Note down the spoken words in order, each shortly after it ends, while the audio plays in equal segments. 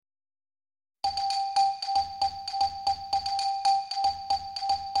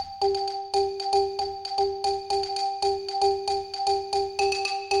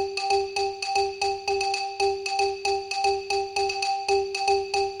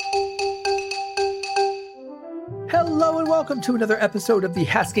Hello and welcome to another episode of the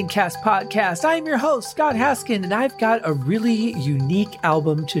Haskin Cast podcast. I'm your host, Scott Haskin, and I've got a really unique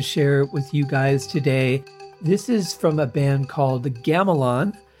album to share with you guys today. This is from a band called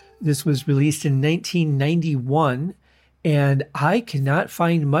Gamalon. This was released in 1991, and I cannot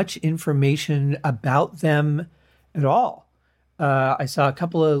find much information about them at all. I saw a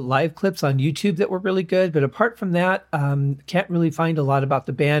couple of live clips on YouTube that were really good, but apart from that, can't really find a lot about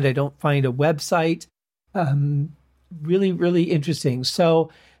the band. I don't find a website. Really, really interesting. So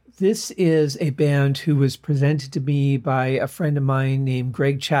this is a band who was presented to me by a friend of mine named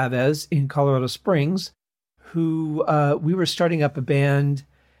Greg Chavez in Colorado Springs, who we were starting up a band.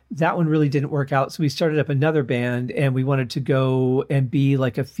 That one really didn't work out. So we started up another band and we wanted to go and be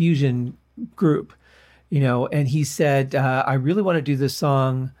like a fusion group, and he said, I really want to do this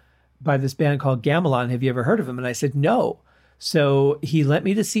song by this band called Gamalon. Have you ever heard of them? And I said, no. So he lent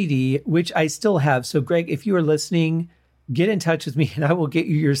me the CD, which I still have. So Greg, if you are listening, get in touch with me and I will get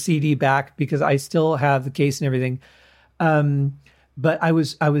you your CD back because I still have the case and everything. But I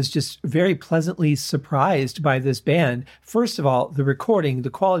was just very pleasantly surprised by this band. First of all, the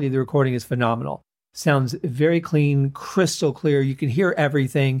quality of the recording is phenomenal. Sounds very clean, crystal clear. You can hear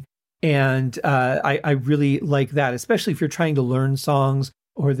everything. And I really like that, especially if you're trying to learn songs,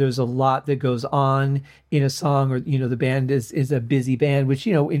 or there's a lot that goes on in a song, or, the band is a busy band, which,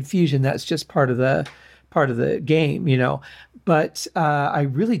 in fusion, that's just part of the game, but I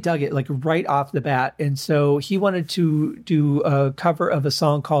really dug it like right off the bat. And so he wanted to do a cover of a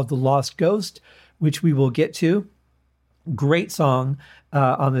song called The Lost Ghost, which we will get to. Great song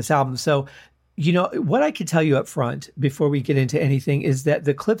on this album. So, what I could tell you up front before we get into anything is that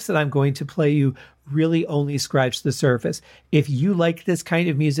the clips that I'm going to play you really only scratch the surface. If you like this kind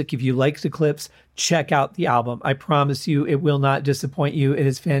of music, if you like the clips, check out the album. I promise you it will not disappoint you. It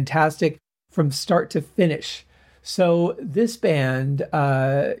is fantastic from start to finish. So this band,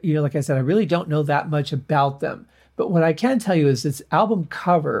 like I said, I really don't know that much about them. But what I can tell you is this album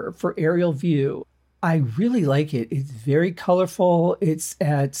cover for Aerial View, I really like it. It's very colorful. It's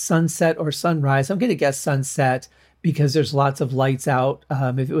at sunset or sunrise. I'm going to guess sunset because there's lots of lights out.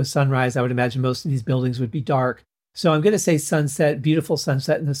 If it was sunrise, I would imagine most of these buildings would be dark. So I'm going to say sunset, beautiful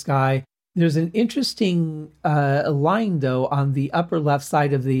sunset in the sky. There's an interesting line, though, on the upper left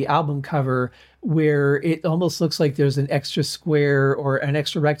side of the album cover where it almost looks like there's an extra square or an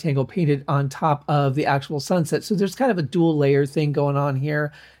extra rectangle painted on top of the actual sunset. So there's kind of a dual layer thing going on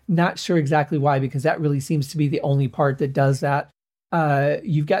here. Not sure exactly why, because that really seems to be the only part that does that.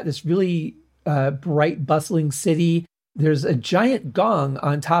 You've got this really bright, bustling city. There's a giant gong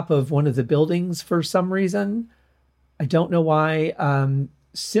on top of one of the buildings for some reason. I don't know why.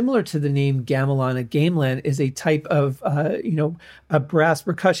 Similar to the name gamelan, a gamelan is a type of, a brass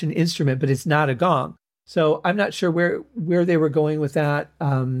percussion instrument, but it's not a gong. So I'm not sure where they were going with that.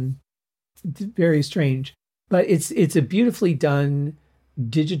 Very strange, but it's a beautifully done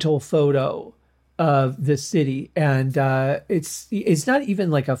digital photo of the city, and it's not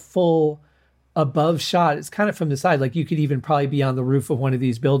even like a full above shot. It's kind of from the side, like you could even probably be on the roof of one of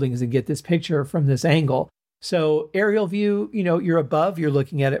these buildings and get this picture from this angle. So aerial view, you're above, you're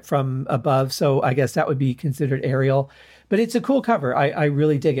looking at it from above. So I guess that would be considered aerial, but it's a cool cover. I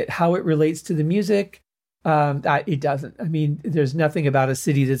really dig it. How it relates to the music, it doesn't. I mean, there's nothing about a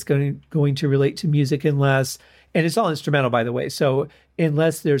city that's going to relate to music unless, and it's all instrumental, by the way. So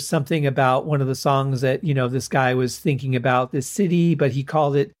unless there's something about one of the songs that, this guy was thinking about this city, but he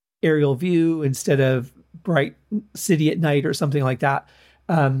called it aerial view instead of bright city at night or something like that.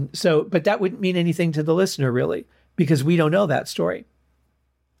 But that wouldn't mean anything to the listener, really, because we don't know that story.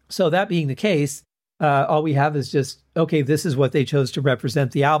 So that being the case, all we have is just, okay, this is what they chose to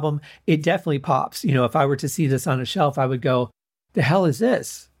represent the album. It definitely pops. If I were to see this on a shelf, I would go, the hell is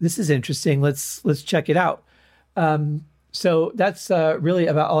this? This is interesting. Let's check it out. So that's really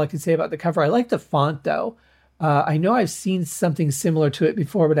about all I can say about the cover. I like the font, though. I know I've seen something similar to it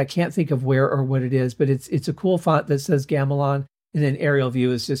before, but I can't think of where or what it is. But it's a cool font that says Gamalon. And then aerial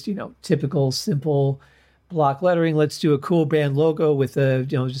view is just, typical, simple block lettering. Let's do a cool band logo with a,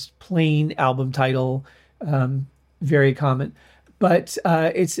 just plain album title. Very common. But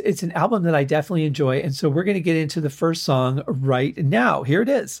it's an album that I definitely enjoy. And so we're going to get into the first song right now. Here it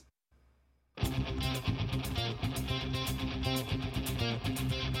is.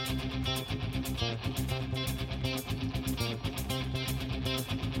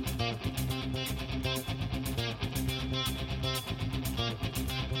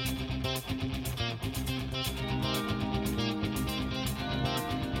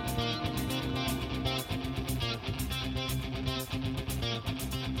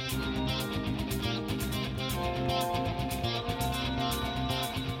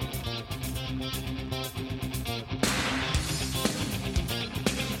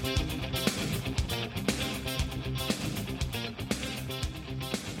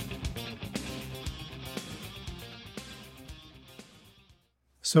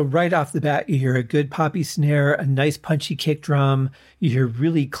 So right off the bat, you hear a good poppy snare, a nice punchy kick drum. You hear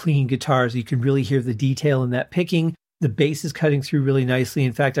really clean guitars. You can really hear the detail in that picking. The bass is cutting through really nicely.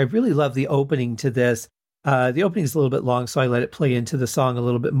 In fact, I really love the opening to this. The opening is a little bit long, so I let it play into the song a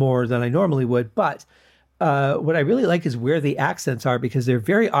little bit more than I normally would. But what I really like is where the accents are, because they're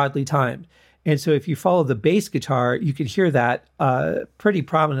very oddly timed. And so if you follow the bass guitar, you can hear that pretty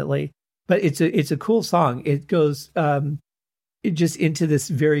prominently. But it's a cool song. It goes just into this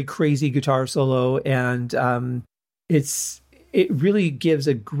very crazy guitar solo, and it really gives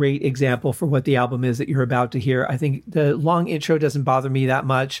a great example for what the album is that you're about to hear. I think the long intro doesn't bother me that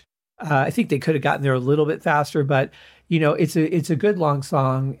much. I think they could have gotten there a little bit faster, but it's a good long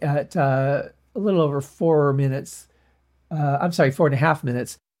song at a little over 4 minutes. 4.5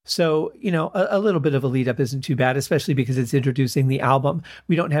 minutes. So, a little bit of a lead up isn't too bad, especially because it's introducing the album.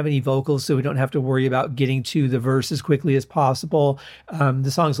 We don't have any vocals, so we don't have to worry about getting to the verse as quickly as possible. The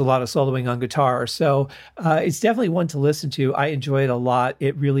song's a lot of soloing on guitar. So it's definitely one to listen to. I enjoy it a lot.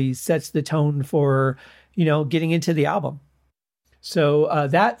 It really sets the tone for, getting into the album. So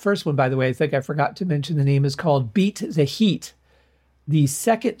that first one, by the way, I think I forgot to mention the name, is called Beat the Heat. The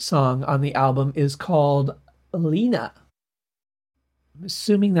second song on the album is called Lena. I'm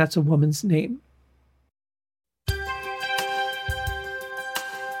assuming that's a woman's name.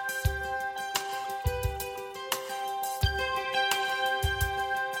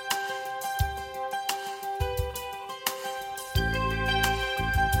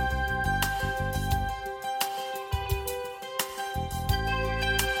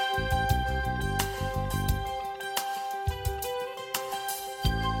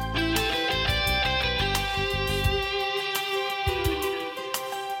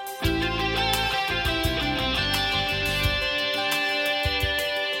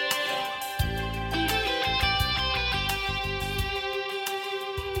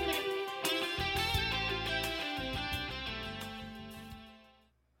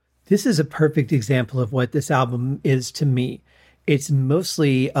 This is a perfect example of what this album is to me. It's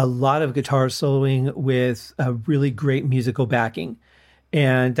mostly a lot of guitar soloing with a really great musical backing.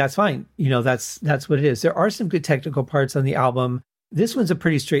 And that's fine. That's what it is. There are some good technical parts on the album. This one's a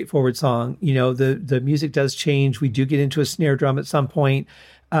pretty straightforward song. The music does change. We do get into a snare drum at some point,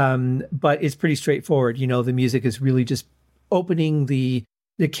 but it's pretty straightforward. The music is really just opening the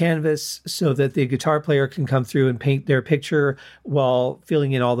canvas so that the guitar player can come through and paint their picture while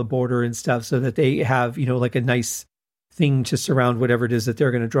filling in all the border and stuff so that they have, like a nice thing to surround whatever it is that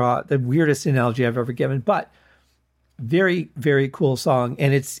they're going to draw. The weirdest analogy I've ever given, but very, very cool song.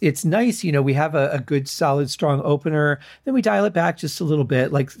 And it's nice. We have a good, solid, strong opener. Then we dial it back just a little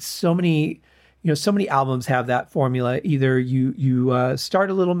bit. Like so many albums have that formula. Either you start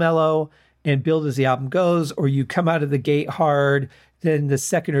a little mellow and build as the album goes, or you come out of the gate hard. Then the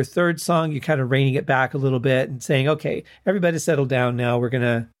second or third song, you're kind of reining it back a little bit and saying, okay, everybody settle down now. We're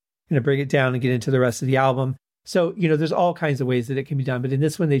going to bring it down and get into the rest of the album. So, there's all kinds of ways that it can be done. But in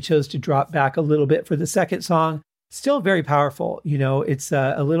this one, they chose to drop back a little bit for the second song. Still very powerful. It's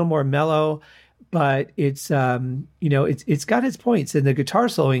a little more mellow, but it's got its points. And the guitar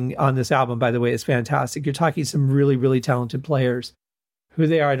soloing on this album, by the way, is fantastic. You're talking some really, really talented players. Who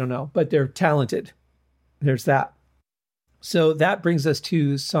they are, I don't know, but they're talented. There's that. So that brings us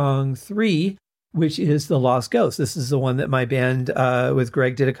to song 3, which is The Lost Ghost. This is the one that my band with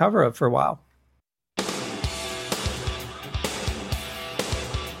Greg did a cover of for a while.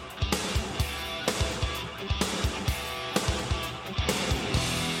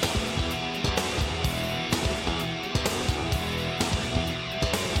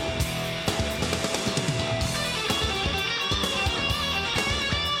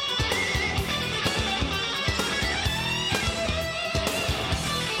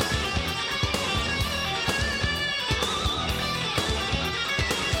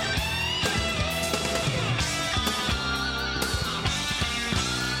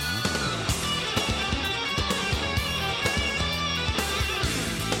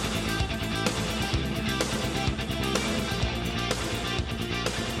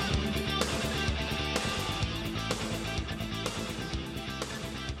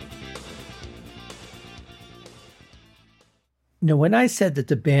 Now, when I said that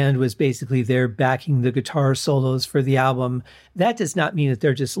the band was basically there backing the guitar solos for the album, that does not mean that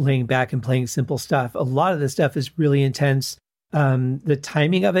they're just laying back and playing simple stuff. A lot of the stuff is really intense. The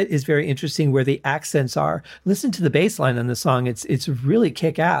timing of it is very interesting, where the accents are. Listen to the bass line on the song. It's really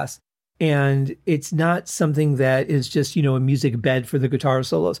kick-ass. And it's not something that is just, a music bed for the guitar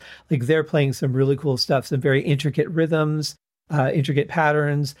solos. Like, they're playing some really cool stuff, some very intricate rhythms, intricate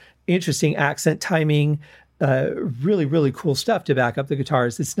patterns, interesting accent timing. really, really cool stuff to back up the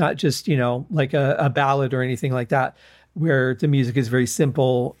guitars. It's not just, like a ballad or anything like that, where the music is very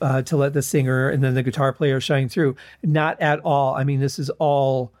simple to let the singer and then the guitar player shine through. Not at all. I mean, this is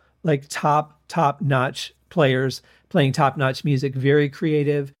all like top-notch players playing top-notch music, very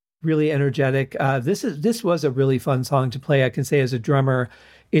creative, really energetic. This was a really fun song to play, I can say, as a drummer.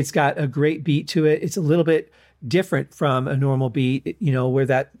 It's got a great beat to it. It's a little bit different from a normal beat, where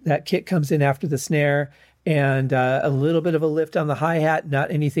that kick comes in after the snare, and a little bit of a lift on the hi-hat,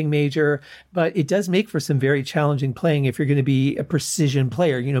 not anything major, but it does make for some very challenging playing if you're going to be a precision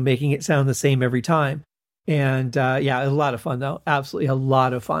player, making it sound the same every time. And a lot of fun, though. Absolutely a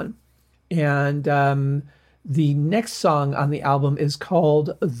lot of fun. And the next song on the album is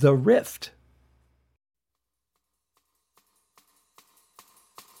called The Rift.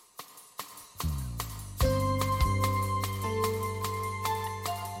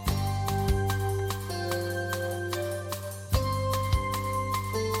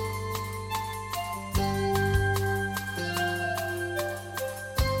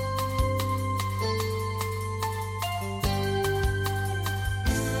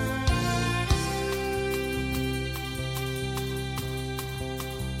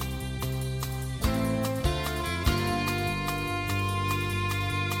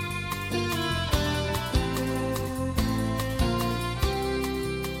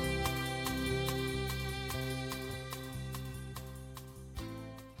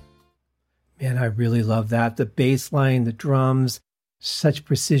 Man, I really love that. The bass line, the drums, such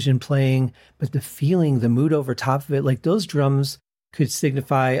precision playing, but the feeling, the mood over top of it, like those drums could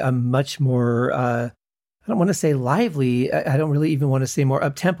signify a much more, I don't want to say lively, I don't really even want to say more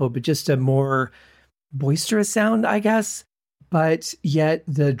up-tempo, but just a more boisterous sound, I guess. But yet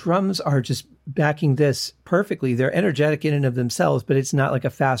the drums are just backing this perfectly. They're energetic in and of themselves, but it's not like a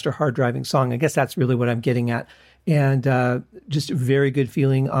fast or hard driving song. I guess that's really what I'm getting at. And just very good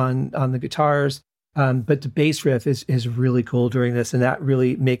feeling on the guitars. But the bass riff is really cool during this, and that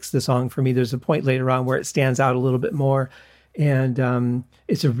really makes the song for me. There's a point later on where it stands out a little bit more, and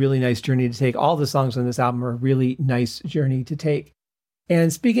it's a really nice journey to take. All the songs on this album are a really nice journey to take.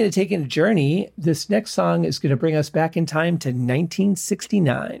 And speaking of taking a journey, this next song is going to bring us back in time to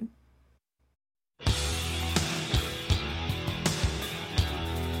 1969.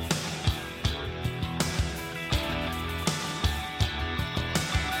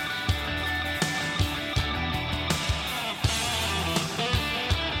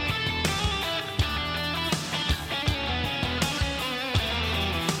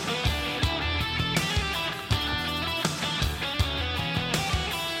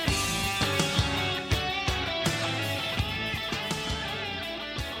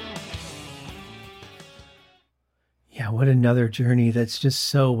 What another journey that's just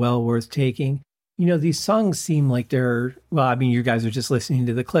so well worth taking. These songs seem like they're, well, I mean, you guys are just listening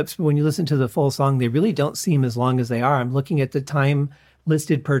to the clips, but when you listen to the full song, they really don't seem as long as they are. I'm looking at the time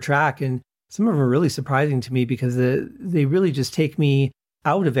listed per track, and some of them are really surprising to me because they really just take me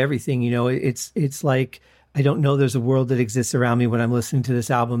out of everything. It's like, I don't know there's a world that exists around me when I'm listening to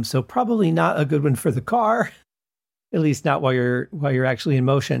this album. So probably not a good one for the car. At least not while you're actually in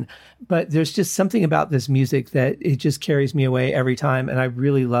motion. But there's just something about this music that it just carries me away every time. And I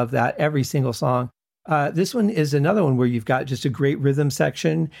really love that, every single song. This one is another one where you've got just a great rhythm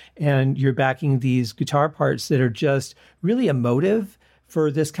section and you're backing these guitar parts that are just really emotive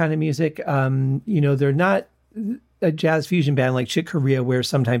for this kind of music. They're not a jazz fusion band like Chick Corea, where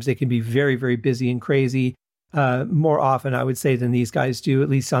sometimes they can be very, very busy and crazy. More often, I would say, than these guys do, at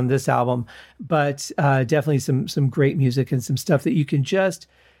least on this album. But definitely some great music and some stuff that you could just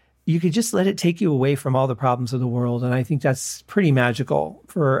let it take you away from all the problems of the world. And I think that's pretty magical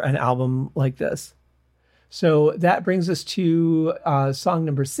for an album like this. So that brings us to song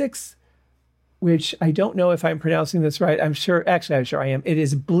number 6, which I don't know if I'm pronouncing this right. I'm sure I am. It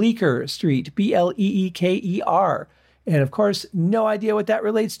is Bleecker Street, Bleeker. And of course, no idea what that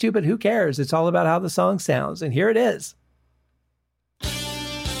relates to, but who cares? It's all about how the song sounds. And here it is.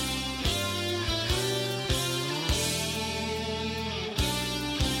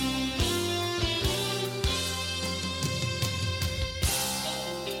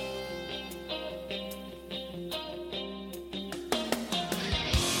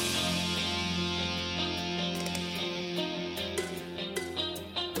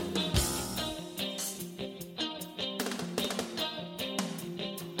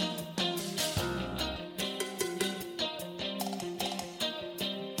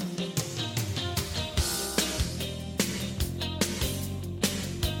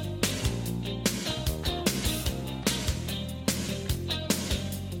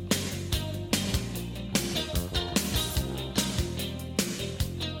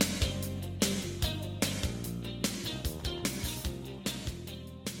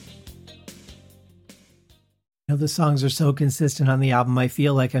 The songs are so consistent on the album. I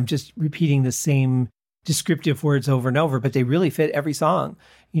feel like I'm just repeating the same descriptive words over and over, but they really fit every song.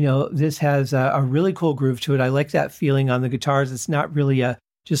 This has a really cool groove to it. I like that feeling on the guitars. It's not really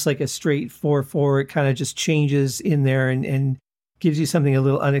just like a straight 4/4. It kind of just changes in there and gives you something a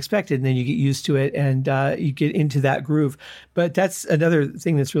little unexpected, and then you get used to it and you get into that groove. But that's another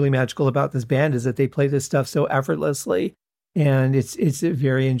thing that's really magical about this band, is that they play this stuff so effortlessly, and it's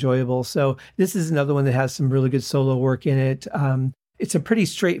very enjoyable. So this is another one that has some really good solo work in it. It's a pretty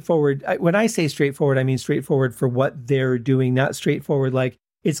straightforward. When I say straightforward, I mean straightforward for what they're doing, not straightforward like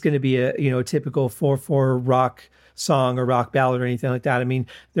it's going to be a typical 4/4 rock song or rock ballad or anything like that. I mean,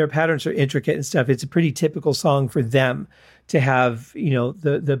 their patterns are intricate and stuff. It's a pretty typical song for them to have,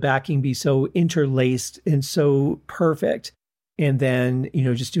 the backing be so interlaced and so perfect. And then,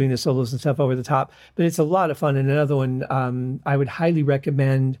 just doing the solos and stuff over the top. But it's a lot of fun. And another one, I would highly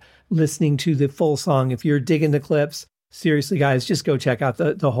recommend listening to the full song. If you're digging the clips, seriously, guys, just go check out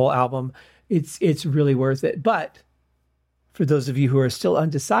the whole album. It's really worth it. But for those of you who are still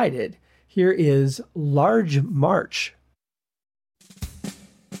undecided, here is Large March.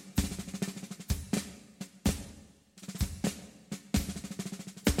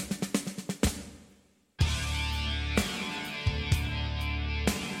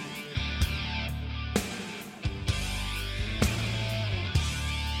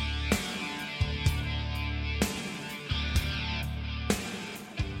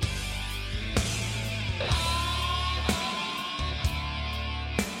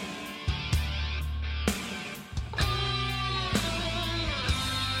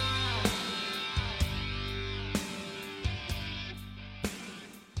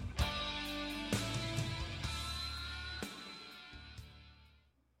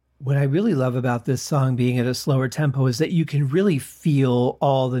 What I really love about this song being at a slower tempo is that you can really feel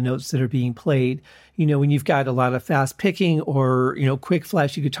all the notes that are being played. When you've got a lot of fast picking or, quick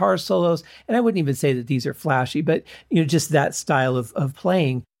flashy guitar solos, and I wouldn't even say that these are flashy, but, just that style of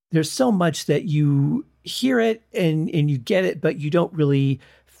playing, there's so much that you hear it and you get it, but you don't really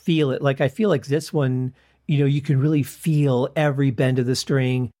feel it. Like, I feel like this one, you can really feel every bend of the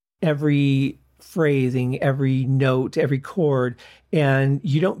string, every phrasing, every note, every chord. And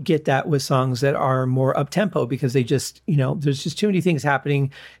you don't get that with songs that are more up-tempo because they just, there's just too many things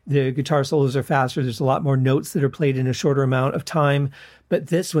happening. The guitar solos are faster. There's a lot more notes that are played in a shorter amount of time. But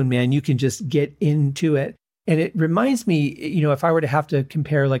this one, man, you can just get into it. And it reminds me, if I were to have to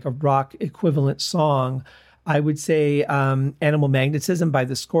compare like a rock equivalent song, I would say Animal Magnetism by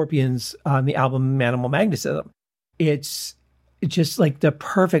the Scorpions on the album Animal Magnetism. It's just like the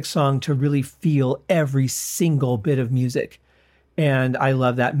perfect song to really feel every single bit of music. And I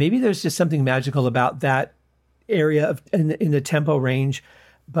love that. Maybe there's just something magical about that area in the tempo range,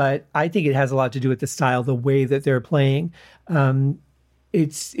 but I think it has a lot to do with the style, the way that they're playing.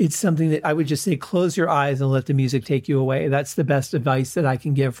 It's something that I would just say, close your eyes and let the music take you away. That's the best advice that I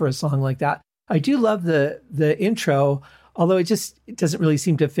can give for a song like that. I do love the intro, although it doesn't really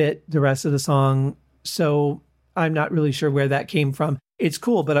seem to fit the rest of the song. So I'm not really sure where that came from. It's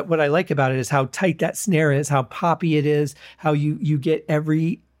cool, but what I like about it is how tight that snare is, how poppy it is, how you get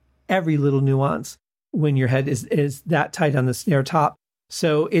every little nuance when your head is that tight on the snare top.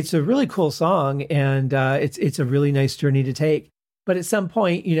 So it's a really cool song, and it's a really nice journey to take. But at some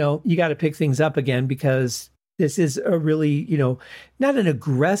point, you got to pick things up again, because this is a really, not an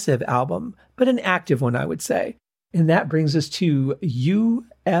aggressive album, but an active one, I would say. And that brings us to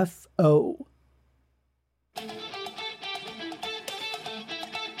UFO.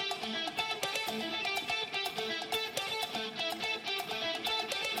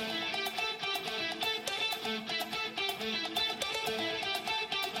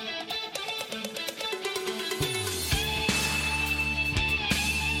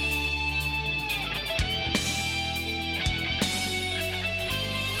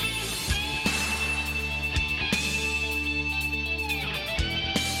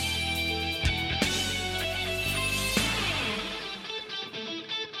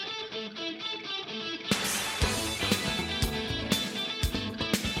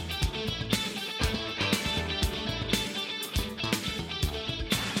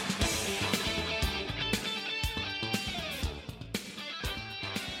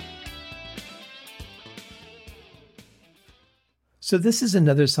 So this is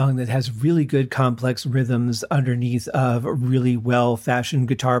another song that has really good complex rhythms underneath of really well-fashioned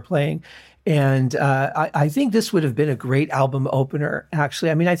guitar playing. And I think this would have been a great album opener, actually.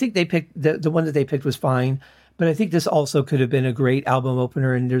 I mean, I think they picked, the one that they picked was fine, but I think this also could have been a great album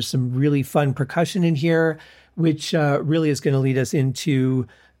opener. And there's some really fun percussion in here, which really is going to lead us into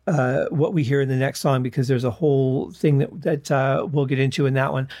what we hear in the next song, because there's a whole thing that we'll get into in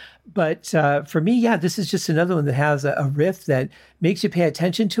that one. But for me, yeah, this is just another one that has a riff that makes you pay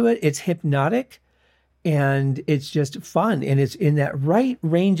attention to it. It's hypnotic and it's just fun. And it's in that right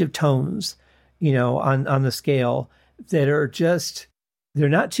range of tones, on the scale that are just, they're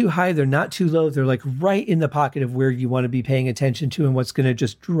not too high, they're not too low. They're like right in the pocket of where you want to be paying attention to and what's going to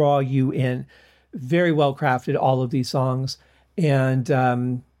just draw you in. Very well crafted, all of these songs. And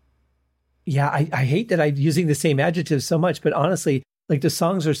I hate that I'm using the same adjectives so much, but honestly, like the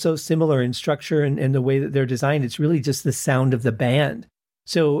songs are so similar in structure and the way that they're designed. It's really just the sound of the band.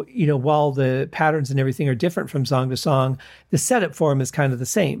 So, while the patterns and everything are different from song to song, the setup for them is kind of the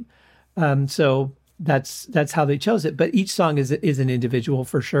same. So that's how they chose it. But each song is an individual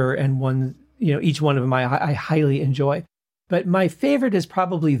for sure. And one, each one of them I highly enjoy. But my favorite is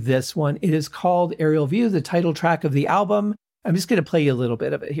probably this one. It is called Aerial View, the title track of the album. I'm just going to play you a little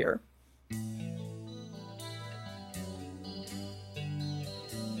bit of it here.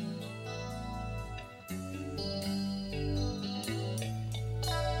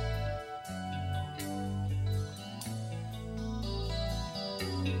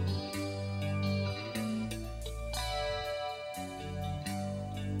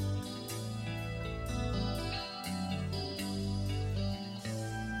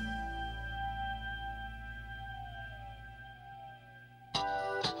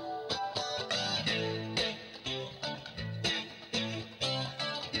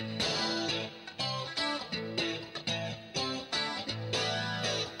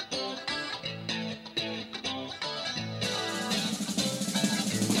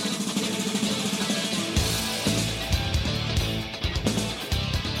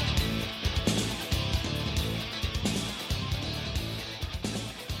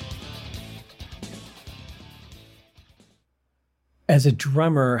 As a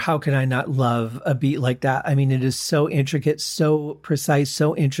drummer, how can I not love a beat like that? I mean, it is so intricate, so precise,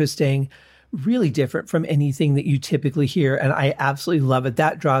 so interesting, really different from anything that you typically hear. And I absolutely love it.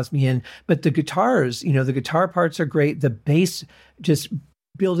 That draws me in. But the guitars, the guitar parts are great. The bass, just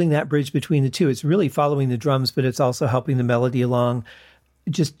building that bridge between the two. It's really following the drums, but it's also helping the melody along.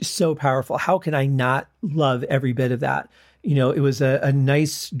 Just so powerful. How can I not love every bit of that? It was a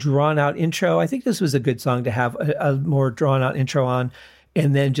nice drawn out intro. I think this was a good song to have a more drawn out intro on.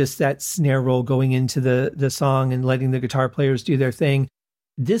 And then just that snare roll going into the song and letting the guitar players do their thing.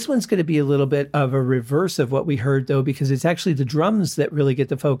 This one's going to be a little bit of a reverse of what we heard, though, because it's actually the drums that really get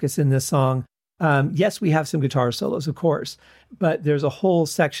the focus in this song. Yes, we have some guitar solos, of course, but there's a whole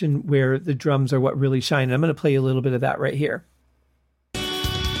section where the drums are what really shine. I'm going to play a little bit of that right here.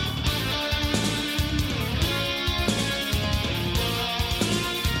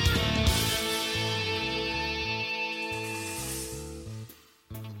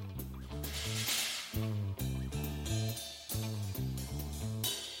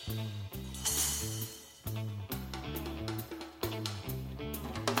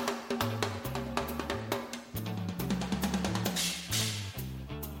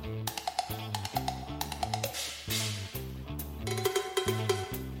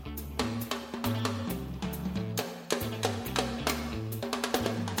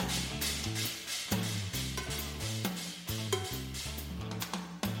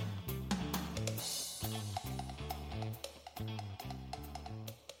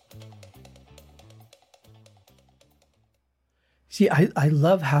 See, I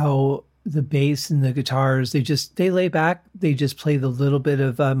love how the bass and the guitars, they lay back, they just play the little bit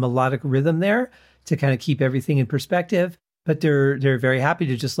of melodic rhythm there to kind of keep everything in perspective. But they're very happy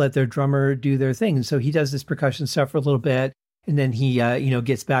to just let their drummer do their thing. And so he does this percussion stuff for a little bit, and then he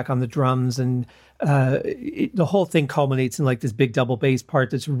gets back on the drums, and the whole thing culminates in like this big double bass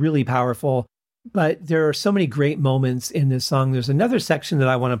part that's really powerful. But there are so many great moments in this song. There's another section that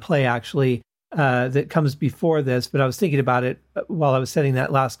I want to play actually that comes before this, but I was thinking about it while I was setting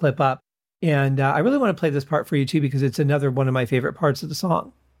that last clip up. And I really want to play this part for you too, because it's another one of my favorite parts of the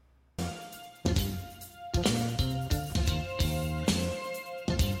song.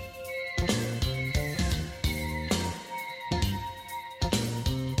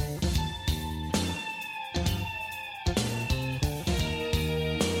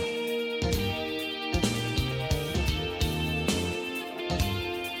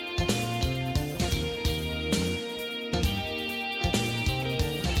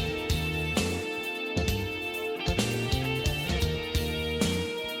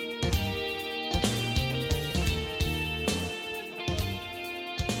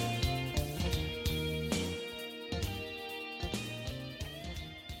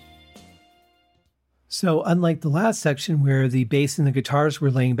 So unlike the last section where the bass and the guitars were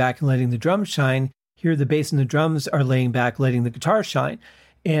laying back and letting the drums shine, here the bass and the drums are laying back, letting the guitars shine.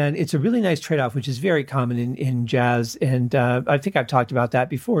 And it's a really nice trade-off, which is very common in jazz. And I think I've talked about that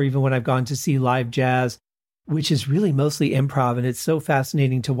before, even when I've gone to see live jazz, which is really mostly improv. And it's so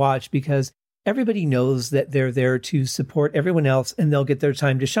fascinating to watch because everybody knows that they're there to support everyone else and they'll get their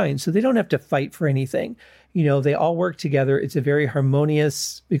time to shine. So they don't have to fight for anything. You know, they all work together. It's a very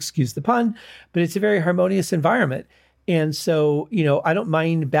harmonious, excuse the pun, but it's a very harmonious environment. And so, you know, I don't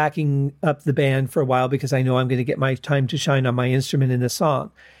mind backing up the band for a while because I know I'm going to get my time to shine on my instrument in the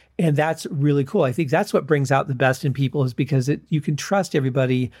song. And that's really cool. I think that's what brings out the best in people is because you can trust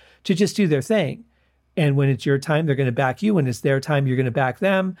everybody to just do their thing. And when it's your time, they're going to back you. When it's their time, you're going to back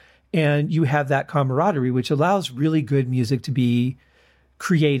them. And you have that camaraderie, which allows really good music to be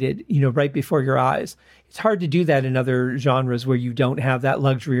created, you know, right before your eyes. It's hard to do that in other genres where you don't have that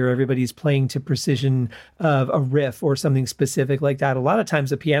luxury or everybody's playing to precision of a riff or something specific like that. A lot of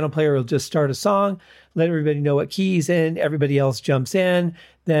times a piano player will just start a song, let everybody know what key he's in, everybody else jumps in,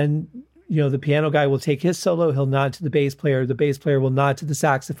 then you know, the piano guy will take his solo, he'll nod to the bass player will nod to the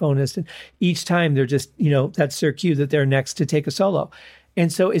saxophonist, and each time they're just, you know, that's their cue that they're next to take a solo.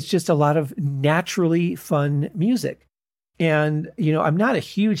 And so it's just a lot of naturally fun music. And, you know, I'm not a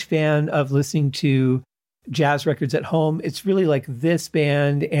huge fan of listening to jazz records at home. It's really like this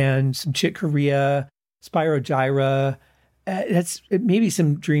band and some Chick Corea, Spyro Gyra. That's maybe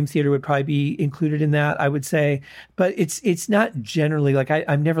some Dream Theater would probably be included in that, I would say. But it's not generally like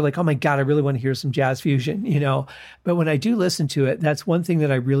I'm never like, oh my God, I really want to hear some jazz fusion, you know. But when I do listen to it, that's one thing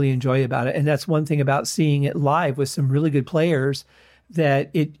that I really enjoy about it. And that's one thing about seeing it live with some really good players,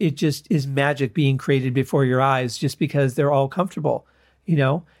 that it just is magic being created before your eyes just because they're all comfortable. You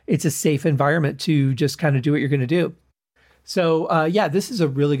know, it's a safe environment to just kind of do what you're going to do. So yeah, this is a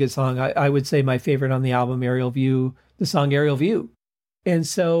really good song. I would say my favorite on the album, Aerial View, the song Aerial View. And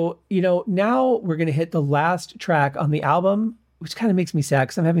so, you know, now we're going to hit the last track on the album, which kind of makes me sad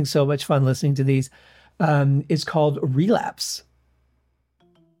because I'm having so much fun listening to these. It's called Relapse.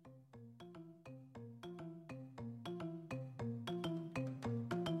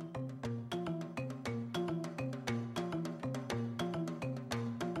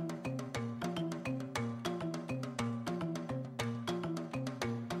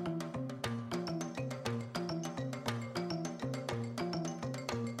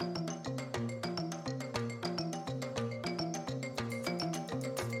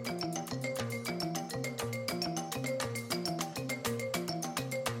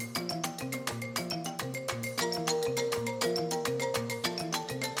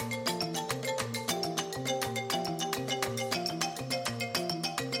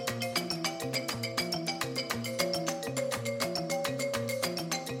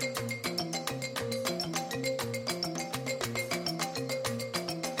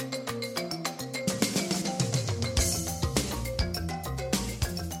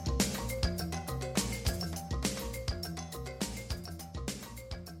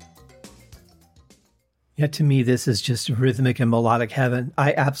 Yeah, to me, this is just rhythmic and melodic heaven.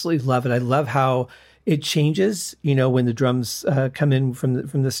 I absolutely love it. I love how it changes, you know, when the drums come in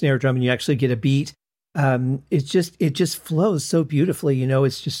from the snare drum and you actually get a beat. It just flows so beautifully, you know,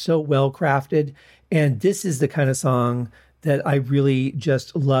 it's just so well crafted. And this is the kind of song that I really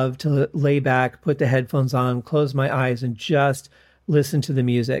just love to lay back, put the headphones on, close my eyes and just listen to the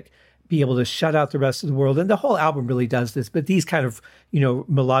music, be able to shut out the rest of the world. And the whole album really does this, but these kind of, you know,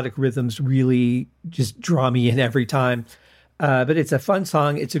 melodic rhythms really just draw me in every time. But it's a fun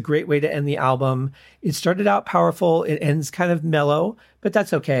song. It's a great way to end the album. It started out powerful. It ends kind of mellow, but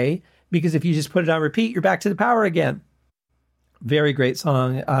that's okay, because if you just put it on repeat, you're back to the power again. Very great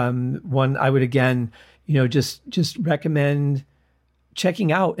song. One I would, again, you know, just recommend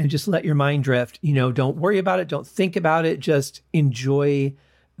checking out and just let your mind drift. You know, don't worry about it. Don't think about it. Just enjoy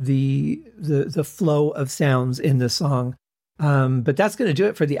the flow of sounds in the song. But that's going to do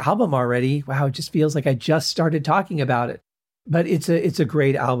it for the album already. Wow. It just feels like I just started talking about it, but it's a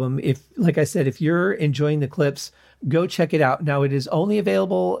great album. If, like I said, if you're enjoying the clips, go check it out. Now it is only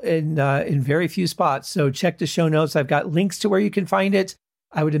available in very few spots. So check the show notes. I've got links to where you can find it.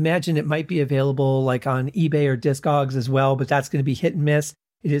 I would imagine it might be available like on eBay or Discogs as well, but that's going to be hit and miss.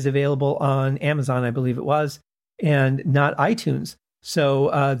 It is available on Amazon, I believe it was, and not iTunes.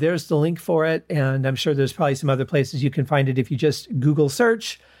 So there's the link for it. And I'm sure there's probably some other places you can find it if you just Google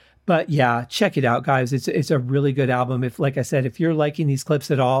search. But yeah, check it out, guys. It's a really good album. If, like I said, if you're liking these clips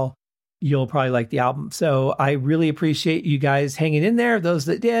at all, you'll probably like the album. So I really appreciate you guys hanging in there, those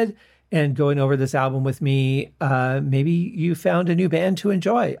that did. and going over this album with me. Maybe you found a new band to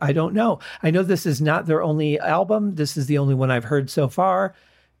enjoy. I don't know. I know this is not their only album. This is the only one I've heard so far.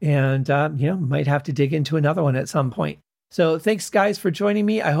 And, might have to dig into another one at some point. So thanks, guys, for joining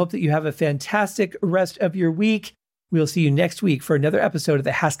me. I hope that you have a fantastic rest of your week. We'll see you next week for another episode of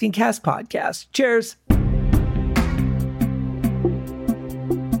the Haskincast podcast. Cheers.